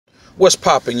What's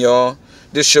poppin', y'all?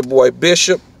 This your boy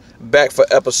Bishop, back for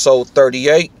episode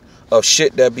 38 of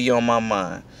Shit That Be On My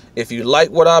Mind. If you like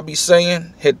what I be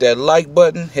saying, hit that like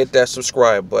button, hit that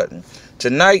subscribe button.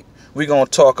 Tonight, we gonna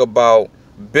talk about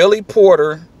Billy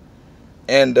Porter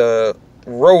and the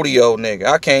rodeo nigga.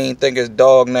 I can't even think his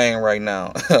dog name right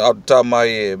now off the top of my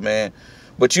head, man.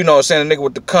 But you know what I'm saying, the nigga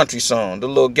with the country song, the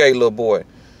little gay little boy.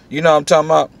 You know what I'm talking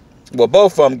about? Well,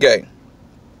 both of them gay.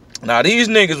 Now, these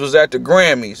niggas was at the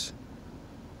Grammys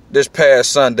this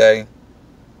past Sunday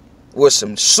with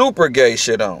some super gay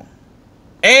shit on.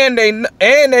 And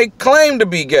they claim to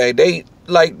be gay. They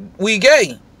like, we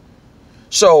gay.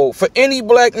 So, for any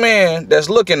black man that's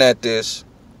looking at this,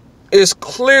 it's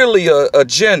clearly an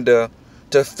agenda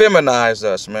to feminize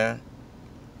us, man.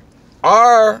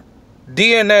 Our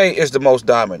DNA is the most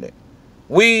dominant.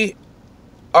 We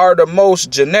are the most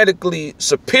genetically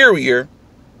superior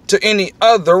to any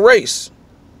other race.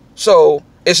 So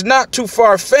it's not too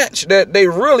far-fetched that they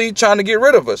really trying to get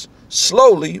rid of us.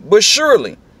 Slowly but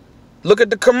surely. Look at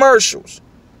the commercials.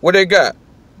 What they got?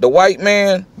 The white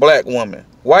man, black woman.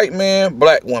 White man,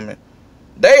 black woman.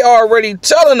 They already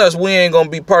telling us we ain't gonna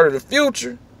be part of the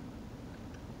future.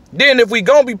 Then if we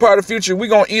gonna be part of the future, we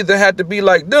gonna either have to be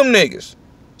like them niggas.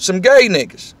 Some gay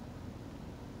niggas.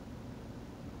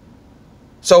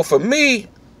 So for me,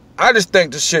 I just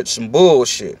think this shit's some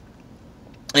bullshit.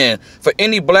 And for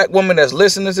any black woman that's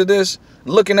listening to this,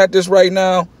 looking at this right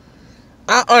now,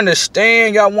 I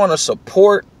understand y'all want to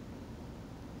support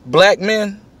black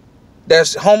men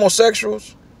that's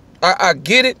homosexuals. I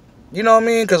get it. You know what I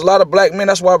mean? Because a lot of black men,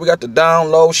 that's why we got the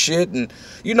down low shit. And,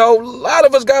 you know, a lot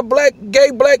of us got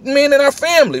gay black men in our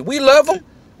family. We love them.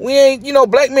 We ain't, you know,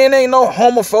 black men ain't no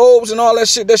homophobes and all that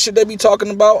shit they be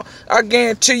talking about. I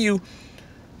guarantee you,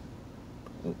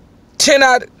 10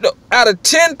 out of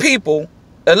 10 people,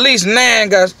 at least 9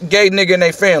 got gay nigga in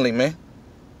their family, man.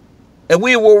 And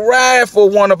we will ride for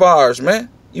one of ours, man.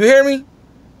 You hear me?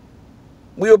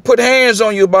 We will put hands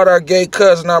on you about our gay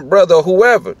cousin, our brother, or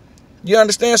whoever. You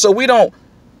understand? So we don't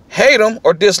hate them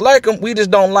or dislike them. We just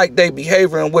don't like their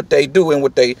behavior and what they do and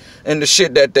the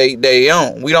shit that they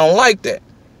own. We don't like that.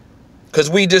 Because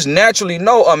we just naturally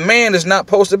know a man is not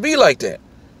supposed to be like that.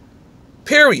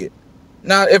 Period.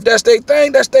 Now, if that's their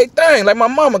thing, that's their thing. Like my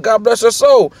mama, God bless her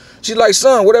soul. She's like,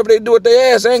 son, whatever they do with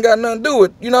their ass, they ain't got nothing to do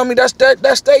with. You know what I mean?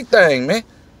 That's their thing, man.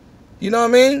 You know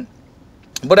what I mean?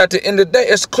 But at the end of the day,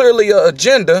 it's clearly an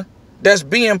agenda that's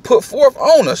being put forth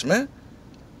on us, man.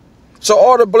 So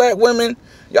all the black women,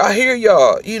 y'all hear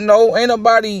y'all, you know, ain't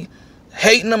nobody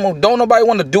hating them or don't nobody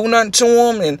want to do nothing to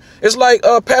them. And it's like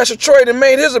Pastor Troy that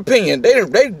made his opinion.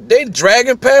 They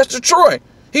dragging Pastor Troy.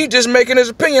 He just making his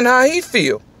opinion how he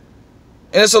feel.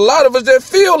 And it's a lot of us that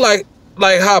feel like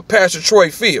how Pastor Troy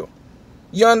feel.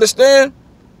 You understand?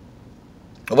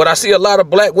 But I see a lot of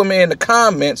black women in the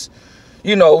comments,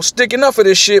 you know, sticking up for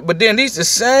this shit. But then these the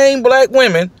same black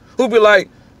women who be like,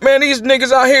 man, these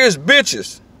niggas out here is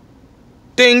bitches.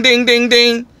 Ding, ding, ding,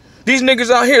 ding. These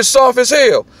niggas out here soft as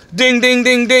hell. Ding, ding,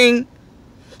 ding, ding.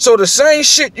 So the same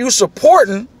shit you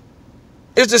supporting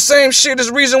is the same shit as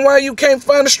the reason why you can't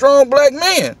find a strong black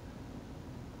man.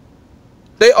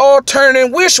 They all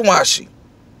turning wish-washy.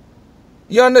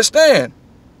 You understand?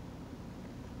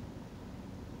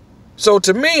 So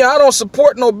to me, I don't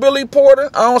support no Billy Porter.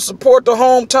 I don't support the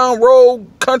hometown road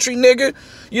country nigga.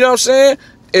 You know what I'm saying?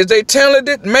 Is they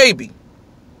talented? Maybe.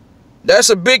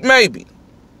 That's a big maybe.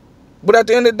 But at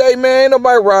the end of the day, man, ain't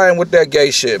nobody riding with that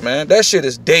gay shit, man. That shit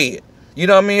is dead. You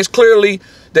know what I mean? It's clearly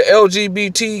the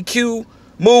LGBTQ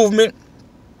movement,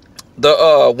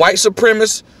 the white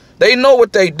supremacists. They know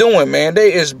what they doing, man.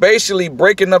 They is basically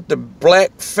breaking up the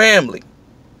black family.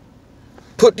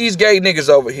 Put these gay niggas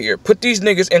over here. Put these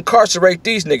niggas, incarcerate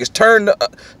these niggas. Turn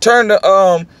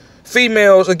the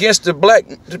females against the black.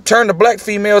 Turn the black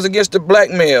females against the black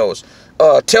males.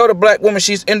 Tell the black woman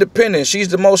she's independent. She's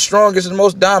the most strongest and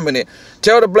most dominant.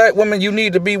 Tell the black woman you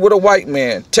need to be with a white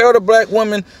man. Tell the black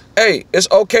woman, hey, it's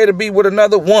okay to be with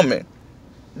another woman.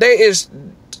 They is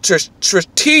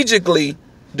strategically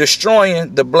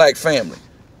destroying the black family.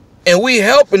 And we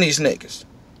helping these niggas.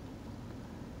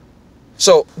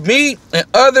 So me and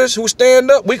others who stand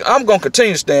up, I'm going to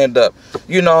continue to stand up.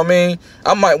 You know what I mean?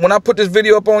 When I put this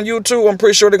video up on YouTube, I'm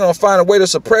pretty sure they're going to find a way to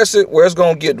suppress it where it's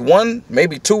going to get 1,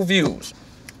 maybe 2 views.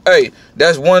 Hey,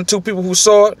 that's 1, 2 people who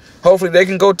saw it. Hopefully they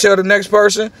can go tell the next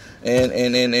person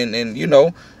and you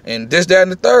know, and this, that,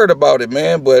 and the third about it,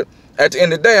 man. But at the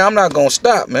end of the day, I'm not going to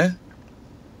stop, man.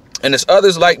 And there's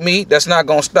others like me that's not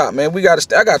going to stop, man.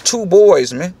 I got 2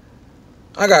 boys, man.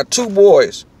 I got 2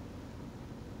 boys.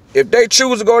 If they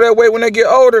choose to go that way when they get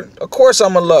older, of course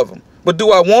I'm going to love them. But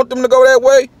do I want them to go that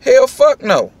way? Hell fuck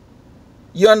no.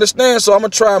 You understand? So I'm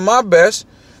going to try my best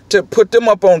to put them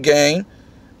up on game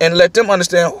and let them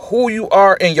understand who you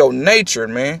are in your nature,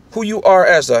 man. Who you are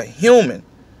as a human.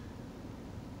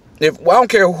 I don't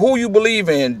care who you believe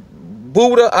in,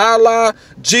 Buddha, Allah,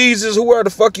 Jesus, whoever the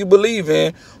fuck you believe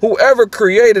in, whoever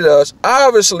created us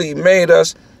obviously made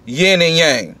us yin and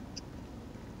yang.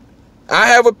 I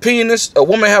have a penis, a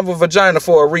woman have a vagina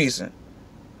for a reason.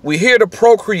 We're here to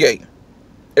procreate.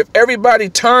 If everybody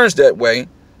turns that way,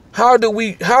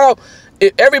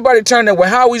 if everybody turned that way,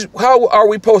 how are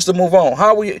we supposed to move on? How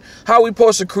are we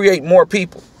supposed to create more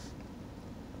people?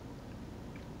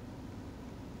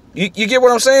 You get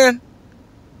what I'm saying?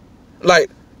 Like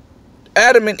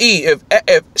Adam and Eve,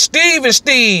 if Steve and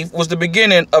Steve was the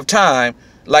beginning of time,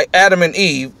 like Adam and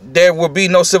Eve, there would be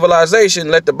no civilization,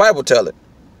 let the Bible tell it.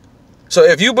 So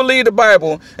if you believe the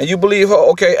Bible and you believe,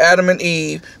 okay, Adam and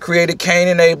Eve created Cain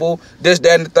and Abel, this,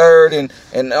 that, and the third, and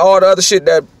all the other shit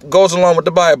that goes along with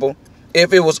the Bible,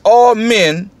 if it was all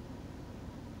men,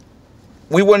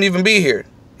 we wouldn't even be here.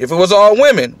 If it was all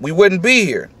women, we wouldn't be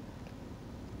here.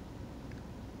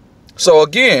 So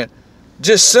again,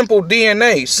 just simple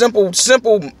DNA, simple,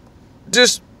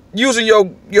 just using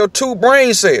your 2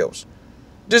 brain cells,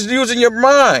 just using your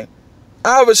mind.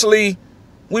 Obviously,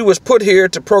 we was put here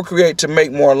to procreate, to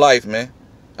make more life, man.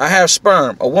 I have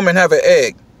sperm. A woman have an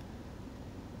egg.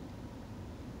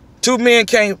 2 men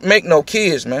can't make no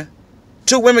kids, man.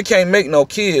 2 women can't make no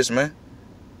kids, man.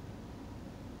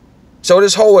 So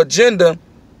this whole agenda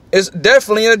is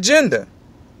definitely an agenda.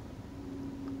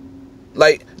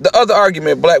 Like the other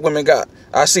argument black women got,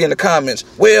 I see in the comments,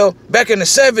 well, back in the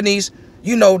 70s,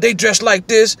 you know, they dressed like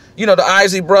this. You know, the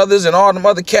Isley brothers and all them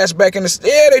other cats back in the...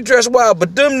 Yeah, they dressed wild,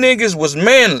 but them niggas was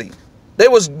manly. They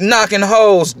was knocking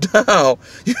hoes down.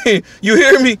 You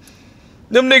hear me?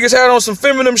 Them niggas had on some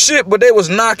feminine shit, but they was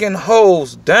knocking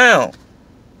hoes down.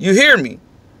 You hear me?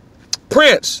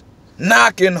 Prince,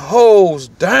 knocking hoes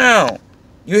down.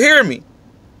 You hear me?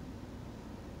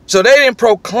 So they didn't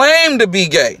proclaim to be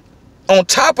gay on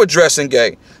top of dressing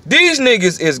gay. These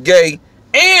niggas is gay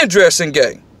and dressing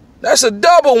gay. That's a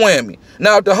double whammy.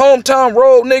 Now, if the hometown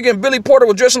road nigga and Billy Porter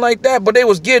was dressing like that, but they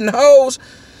was getting hoes,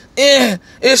 it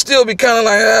still be kind of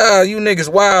like, you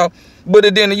niggas wild.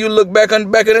 But then you look back in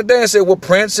the day and say, well,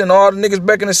 Prince and all the niggas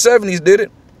back in the 70s did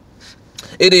it.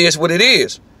 It is what it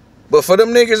is. But for them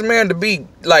niggas, man, to be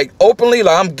like openly,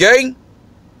 like I'm gay,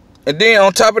 and then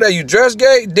on top of that you dress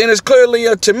gay, then it's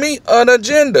clearly, to me, an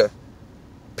agenda.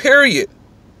 Period.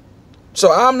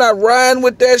 So I'm not riding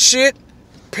with that shit.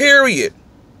 Period.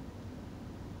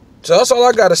 So that's all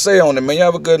I got to say on it, man. You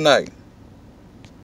have a good night.